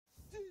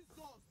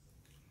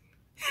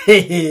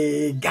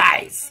Hey,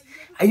 guys,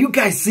 are you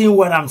guys seeing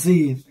what I'm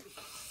seeing?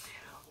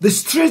 The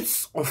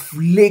streets of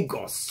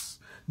Lagos,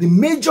 the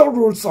major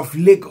roads of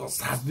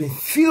Lagos has been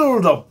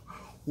filled up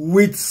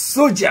with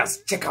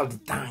soldiers. Check out the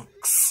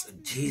tanks.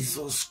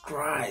 Jesus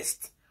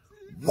Christ.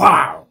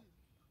 Wow.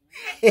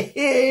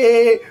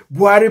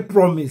 Buhari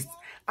promised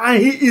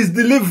and he is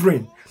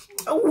delivering.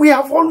 We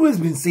have always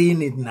been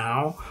saying it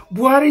now.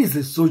 Buhari is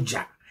a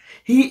soldier.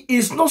 He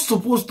is not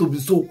supposed to be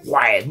so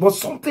quiet, but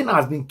something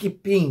has been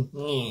keeping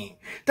him.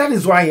 That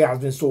is why he has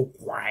been so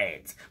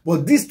quiet.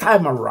 But this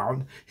time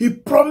around, he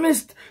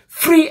promised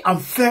free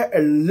and fair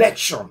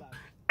election.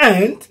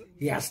 And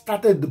he has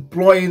started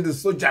deploying the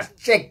soldiers.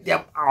 Check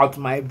them out,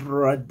 my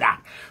brother.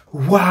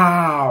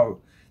 Wow.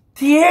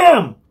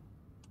 Damn.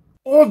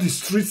 All the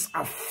streets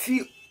are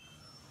filled.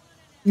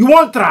 You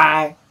want to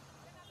try?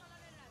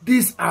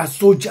 These are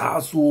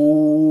soldiers.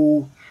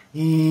 Oh.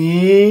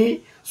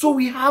 So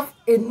we have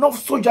enough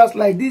soldiers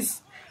like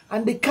this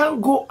and they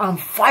can't go and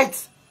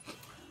fight.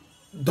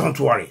 Don't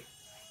worry.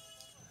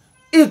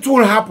 It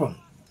will happen.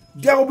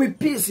 There will be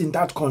peace in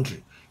that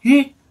country.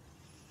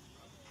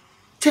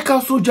 Check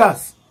out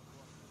soldiers.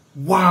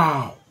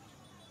 Wow.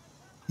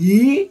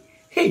 Hey,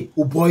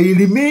 oh boy,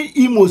 remain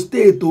Imo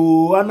State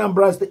or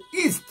Anambra State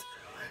East.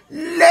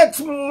 Let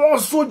more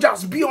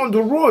soldiers be on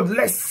the road.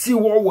 Let's see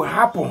what will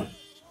happen.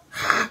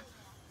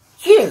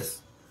 Yes.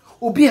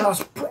 Obi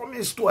has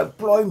promised to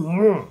employ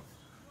more.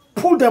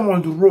 Put them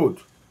on the road.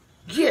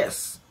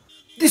 Yes.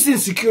 This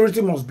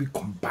insecurity must be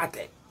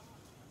combated.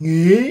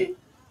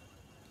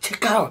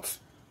 Check out.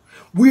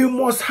 We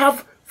must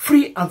have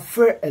free and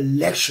fair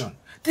election.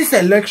 This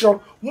election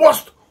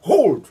must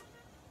hold.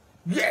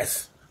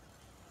 Yes.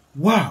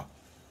 Wow.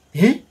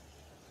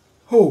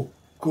 Oh,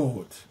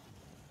 God.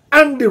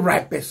 And the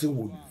right person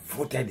will be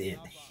voted in.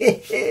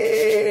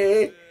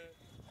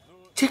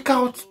 Check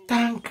out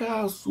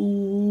tankers.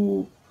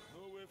 Ooh.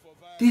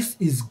 This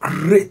is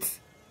great.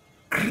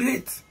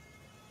 Great.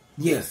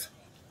 Yes.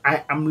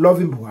 I am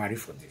loving Buhari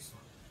for this.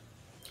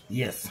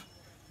 Yes.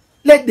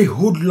 Let the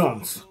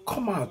hoodlums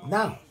come out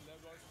now.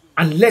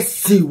 And let's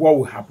see what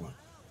will happen.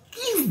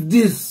 If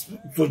this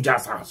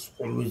soldiers has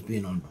always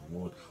been on the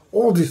road,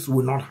 all this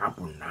will not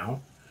happen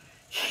now.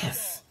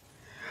 Yes.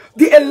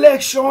 The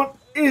election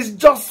is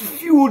just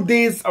few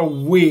days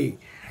away.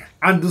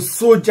 And the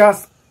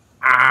soldiers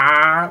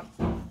are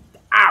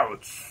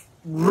out.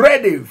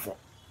 Ready for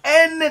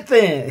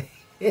anything.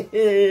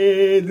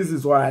 This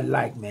is what I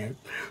like, man.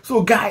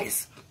 So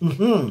guys,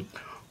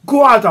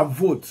 go out and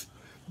vote.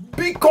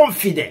 Be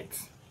confident.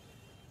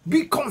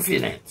 Be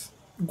confident.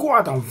 Go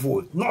out and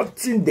vote.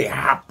 Nothing they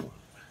happen.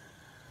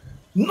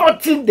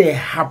 Nothing they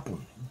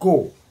happen.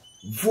 Go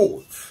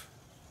vote.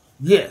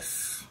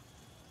 Yes.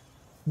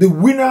 The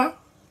winner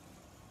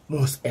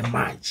must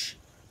emerge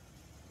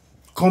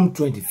come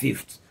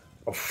 25th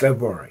of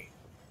February.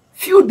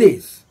 Few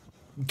days.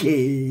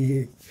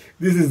 Okay.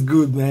 This is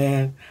good,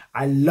 man.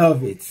 I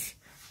love it.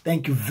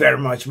 Thank you very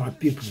much, my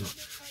people.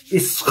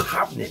 It's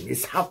happening.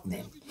 It's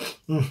happening.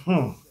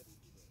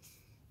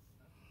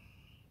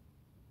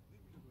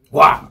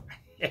 Wow.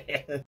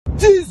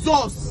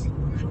 Jesus.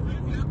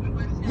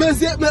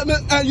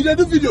 You did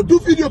do video. Do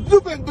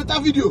better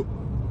video.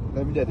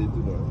 Let me get it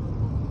to that.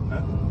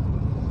 Huh?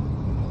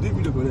 Do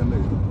video for them.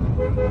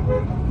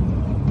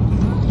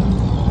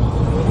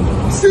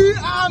 See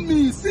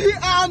army. See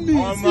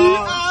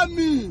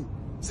army.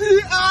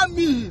 See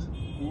army.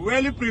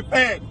 Well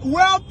prepared.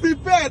 Well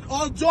prepared.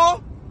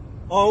 Ojo.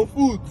 On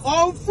foot.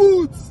 On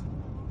foot.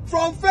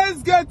 From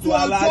first gate to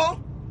Ojo.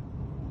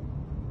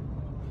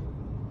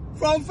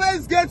 From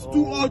first gate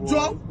to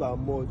Ojo.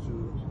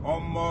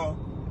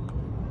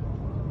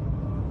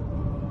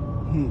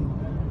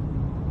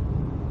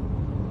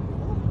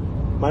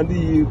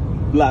 Mandy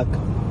black.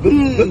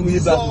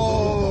 Those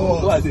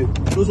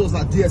ones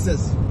are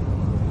DSS.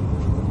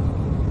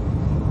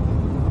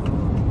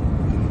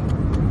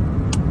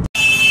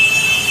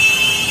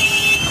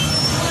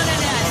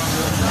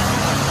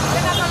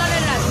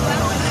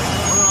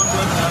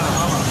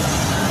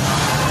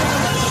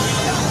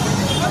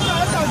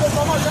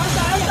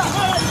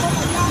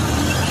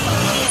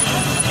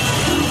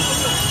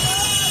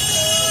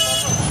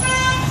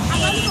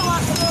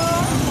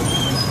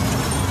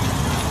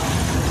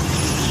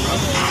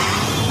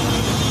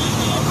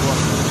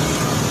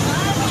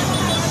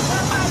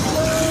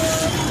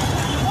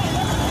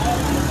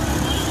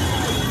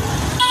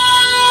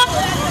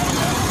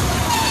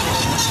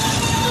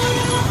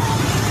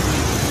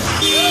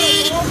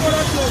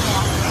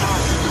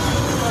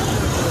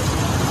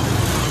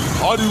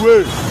 All the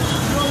way.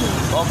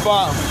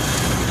 Confirm.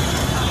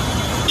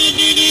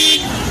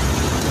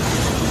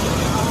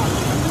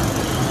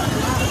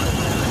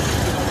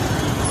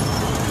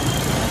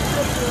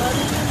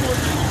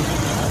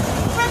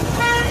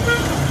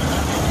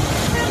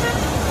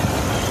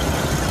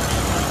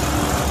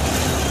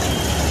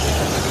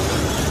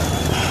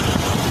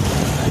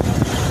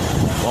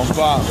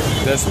 Confirm.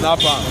 The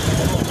snapper.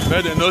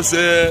 But they no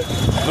say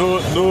no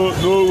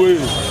way.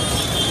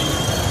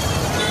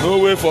 No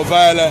way for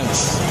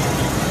violence.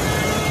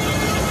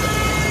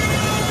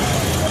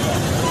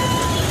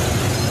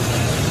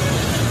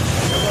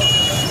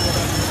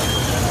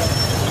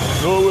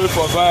 No way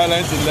for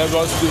violence in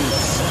Lagos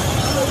State.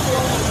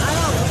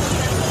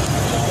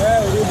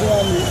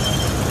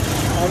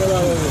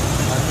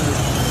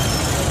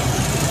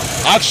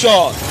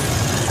 Action!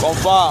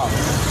 Confirm.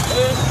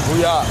 Oh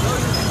yeah.